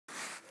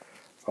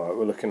Alright,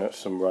 we're looking at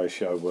some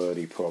ratio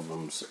wordy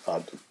problems.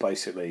 I'd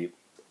basically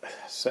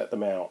set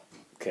them out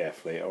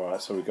carefully.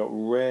 Alright, so we've got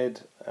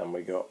red and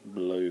we got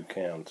blue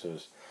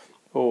counters.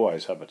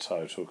 Always have a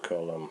total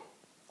column.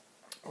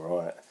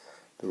 Alright,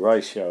 the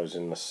ratio is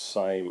in the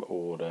same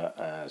order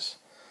as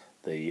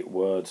the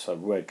word, so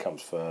red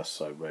comes first,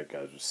 so red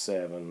goes with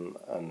 7,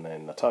 and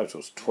then the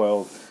total's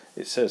 12.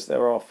 It says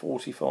there are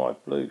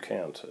 45 blue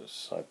counters,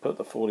 so put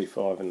the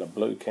 45 in the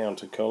blue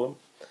counter column.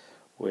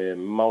 We're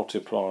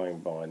multiplying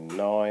by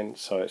 9,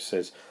 so it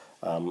says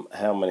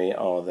how many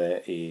are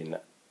there in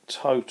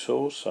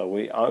total, so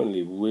we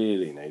only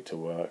really need to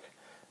work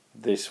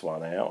this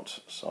one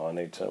out. So I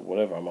need to,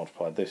 whatever I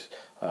multiply this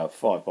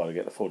 5 by to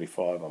get the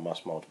 45, I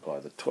must multiply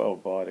the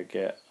 12 by to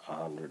get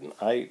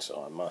 108.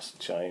 So I must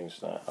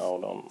change that.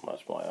 Hold on,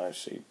 that's my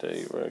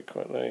OCD very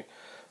quickly.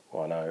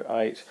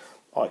 108.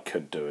 I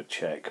could do a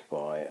check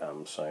by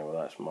saying,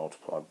 well, that's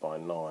multiplied by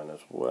 9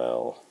 as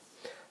well.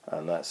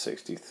 And that's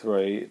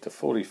 63. The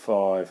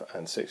 45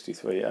 and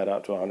 63 add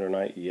up to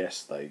 108.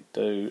 Yes, they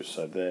do.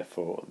 So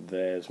therefore,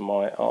 there's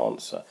my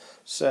answer.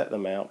 Set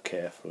them out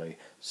carefully,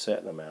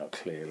 set them out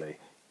clearly,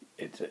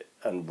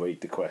 and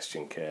read the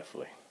question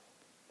carefully.